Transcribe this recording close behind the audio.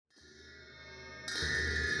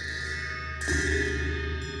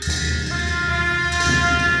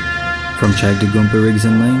From Chagdagompa Riggs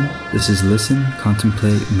and Lane, this is Listen,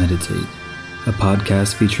 Contemplate, Meditate, a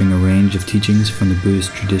podcast featuring a range of teachings from the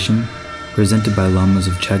Buddhist tradition, presented by Lamas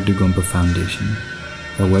of Chagdagompa Foundation.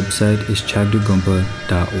 Our website is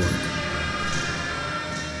chagdagompa.org.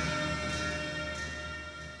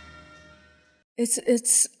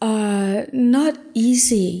 It's not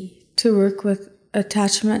easy to work with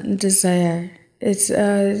attachment and desire. It's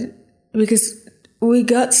because we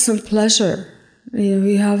got some pleasure.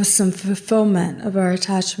 We have some fulfillment of our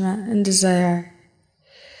attachment and desire.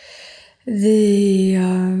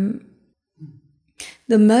 The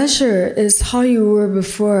measure is how you were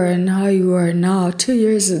before and how you are now. 2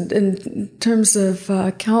 years in terms of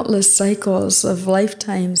countless cycles of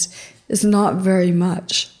lifetimes is not very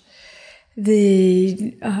much.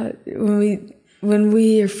 When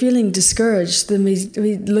we are feeling discouraged, then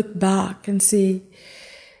we look back and see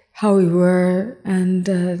how we were, and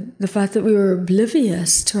the fact that we were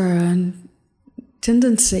oblivious to our own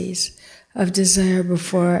tendencies of desire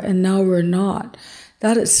before, and now we're not.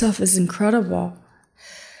 That itself is incredible.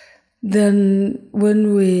 Then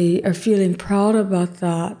when we are feeling proud about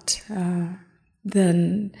that,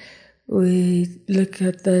 then we look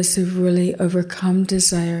at those who've really overcome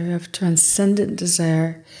desire, have transcendent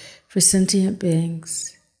desire for sentient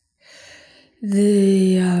beings.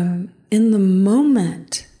 In the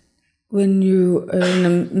moment when you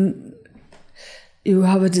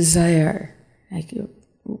have a desire, like you're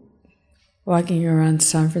walking around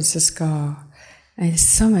San Francisco, and there's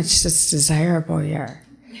so much that's desirable here.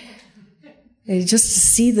 And just to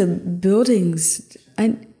see the buildings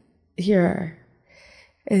here,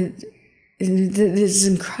 there's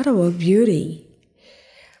incredible beauty.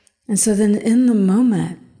 And so then in the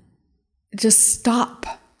moment, just stop,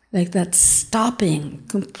 like that stopping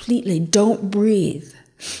completely, don't breathe.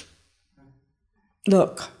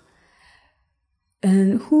 Look.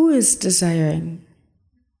 And who is desiring?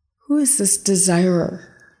 Who is this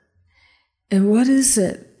desirer? And what is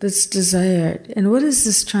it that's desired? And what is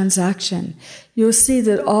this transaction? You'll see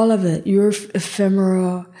that all of it, your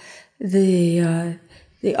ephemeral, the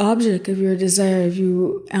object of your desire, if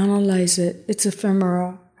you analyze it, it's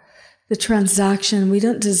ephemeral. The transaction, we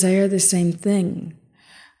don't desire the same thing.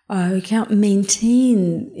 We can't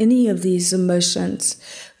maintain any of these emotions.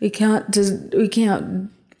 We can't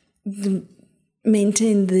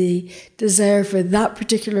maintain the desire for that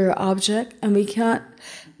particular object, and we can't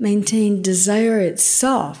maintain desire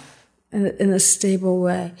itself in a stable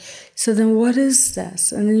way. So then what is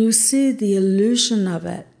this? And then you see the illusion of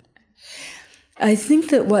it. I think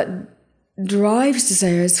that what drives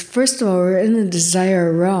desire is, first of all, we're in the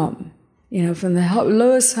desire realm. From the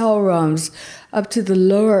lowest hell realms up to the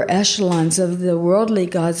lower echelons of the worldly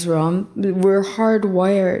God's realm, we're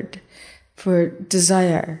hardwired for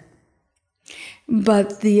desire.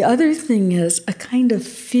 But the other thing is a kind of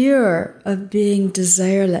fear of being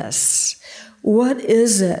desireless. What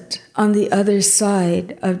is it on the other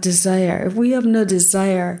side of desire? If we have no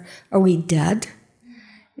desire, are we dead?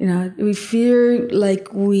 We fear like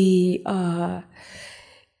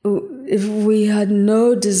if we had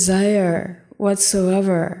no desire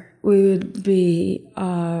whatsoever, we would be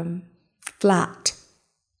flat.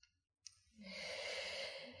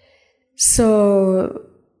 So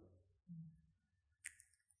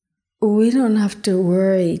we don't have to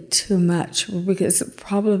worry too much, because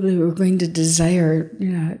probably we're going to desire,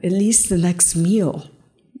 at least the next meal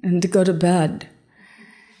and to go to bed.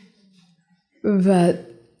 But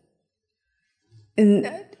in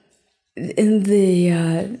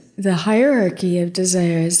the hierarchy of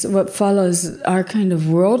desires, what follows are kind of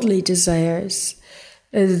worldly desires,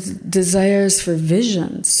 is desires for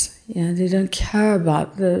visions. They don't care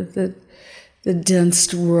about the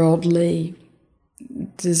dense worldly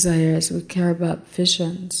desires. We care about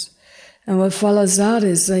visions. And what follows that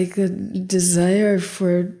is like a desire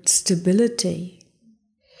for stability.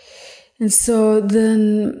 And so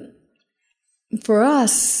then for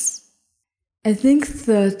us, I think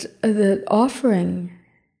that offering,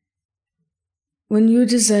 when you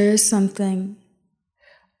desire something,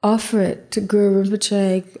 offer it to Guru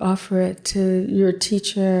Rinpoche, offer it to your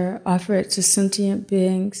teacher, offer it to sentient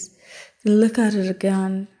beings, then look at it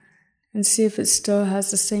again and see if it still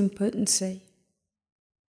has the same potency.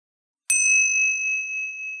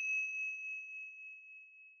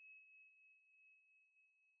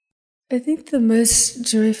 I think the most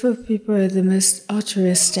joyful people are the most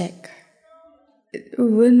altruistic.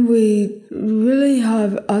 When we really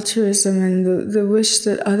have altruism and the wish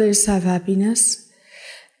that others have happiness,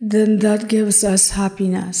 then that gives us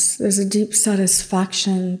happiness. There's a deep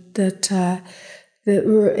satisfaction that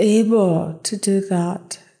we're able to do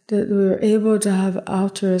that, that we're able to have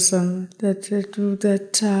altruism,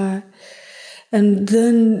 and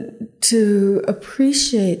then to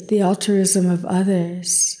appreciate the altruism of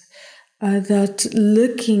others, that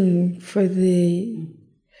looking for the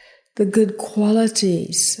good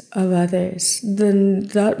qualities of others, then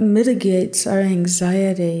that mitigates our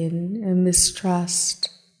anxiety and mistrust.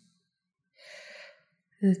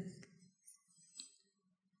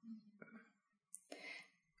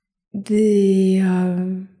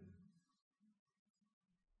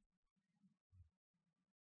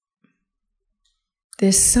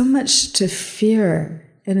 There's so much to fear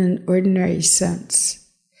in an ordinary sense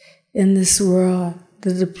in this world.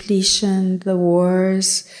 The depletion, the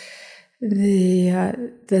wars,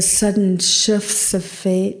 the sudden shifts of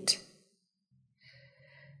fate,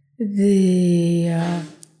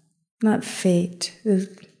 not fate, the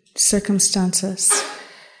circumstances.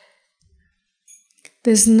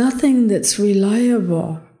 There's nothing that's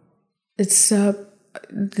reliable except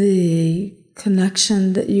the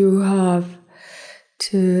connection that you have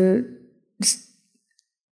to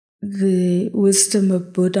the wisdom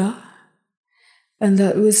of Buddha, and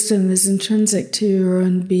that wisdom is intrinsic to your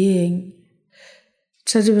own being.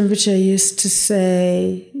 Chögyam Rinpoche used to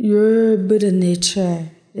say, your Buddha nature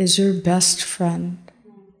is your best friend.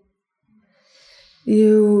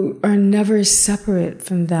 You are never separate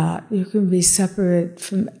from that. You can be separate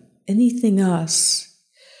from anything else.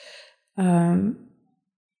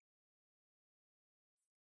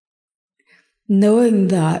 Knowing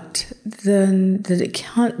that, then that it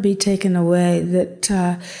can't be taken away, that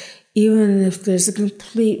even if there's a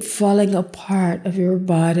complete falling apart of your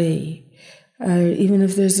body, even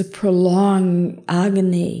if there's a prolonged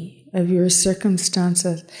agony of your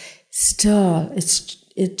circumstances, still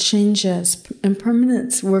it changes.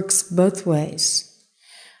 Impermanence works both ways.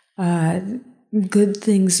 Good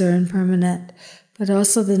things are impermanent, but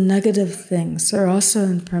also the negative things are also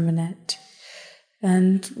impermanent.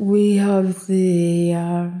 And we have the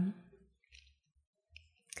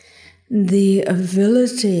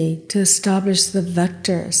ability to establish the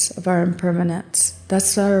vectors of our impermanence.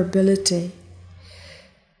 That's our ability.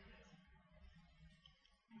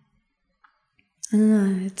 I don't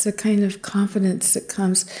know, it's a kind of confidence that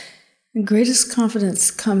comes. The greatest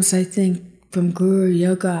confidence comes, I think, from Guru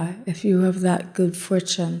Yoga, if you have that good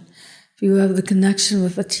fortune. If you have the connection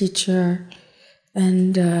with a teacher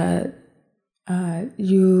and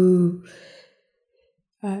you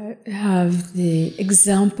have the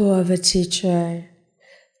example of a teacher,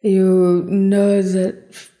 you know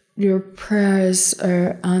that your prayers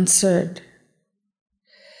are answered.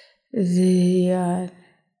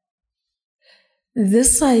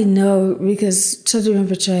 This I know because Chögyam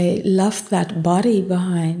Rinpoche left that body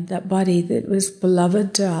behind, that body that was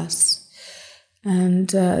beloved to us.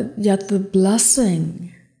 And yet the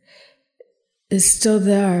blessing is still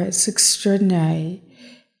there. It's extraordinary.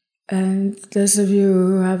 And those of you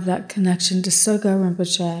who have that connection to Sogo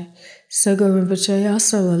Rinpoche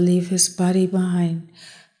also will leave his body behind.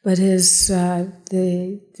 But his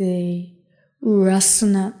the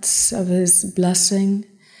resonance of his blessing,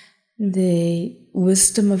 the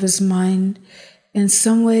wisdom of his mind, in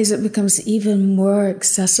some ways it becomes even more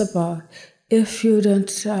accessible if you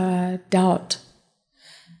don't doubt.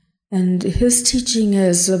 And his teaching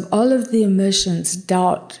is, of all of the emotions,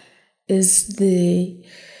 doubt is the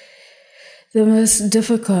most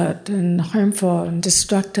difficult and harmful and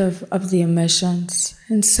destructive of the emotions.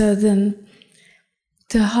 And so then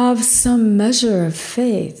to have some measure of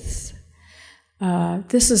faith,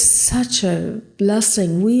 this is such a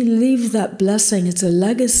blessing. We leave that blessing. It's a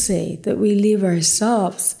legacy that we leave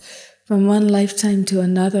ourselves from one lifetime to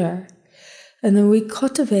another. And then we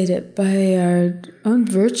cultivate it by our own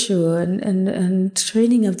virtue and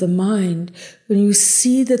training of the mind. When you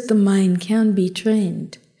see that the mind can be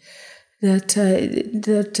trained, that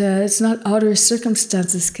it's not outer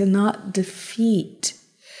circumstances cannot defeat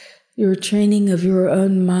your training of your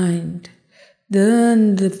own mind,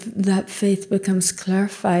 then that faith becomes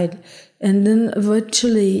clarified and then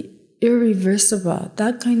eventually irreversible.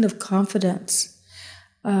 That kind of confidence.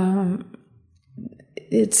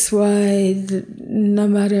 It's why no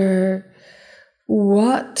matter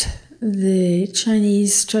what the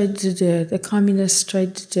Chinese tried to do, the communists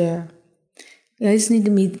tried to do, you guys need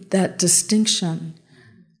to meet that distinction.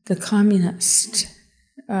 The communist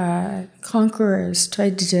conquerors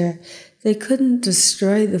tried to do, they couldn't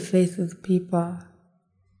destroy the faith of the people.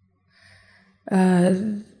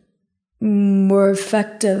 More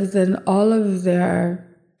effective than all of their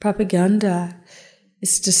propaganda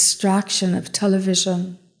is distraction of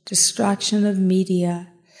television, distraction of media.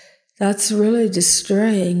 That's really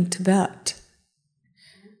destroying Tibet.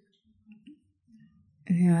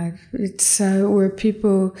 It's where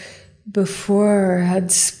people before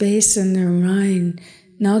had space in their mind.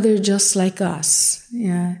 Now they're just like us.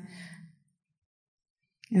 Yeah.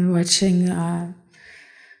 And watching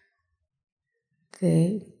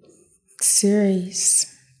the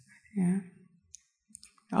series,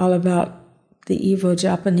 all about the evil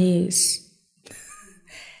Japanese.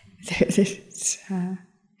 It's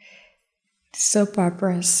soap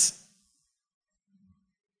operas.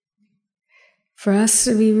 For us,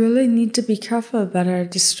 we really need to be careful about our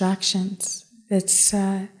distractions. It's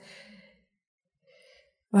a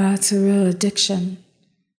real addiction,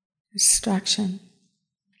 distraction.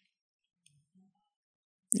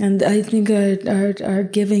 And I think our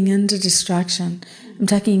giving into distraction, I'm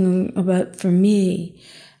talking about for me,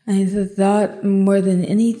 I think that more than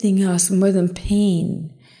anything else, more than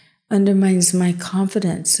pain, undermines my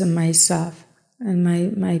confidence in myself and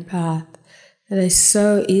my path, that I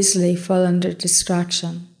so easily fall under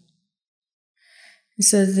distraction. And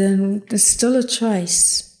so then there's still a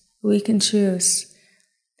choice. We can choose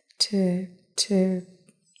to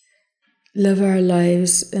live our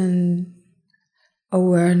lives in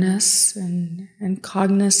awareness and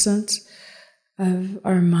cognizance of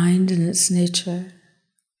our mind and its nature,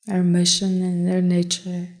 our emotion and their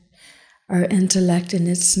nature, our intellect and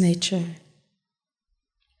its nature.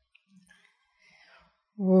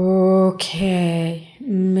 Okay,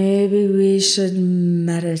 maybe we should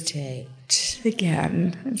meditate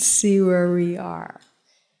again and see where we are.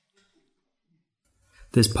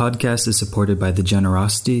 This podcast is supported by the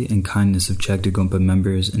generosity and kindness of Chagda Gompa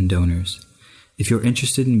members and donors. If you're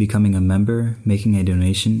interested in becoming a member, making a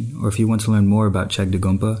donation, or if you want to learn more about Chagda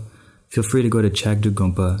Gompa, feel free to go to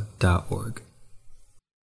chagdagompa.org.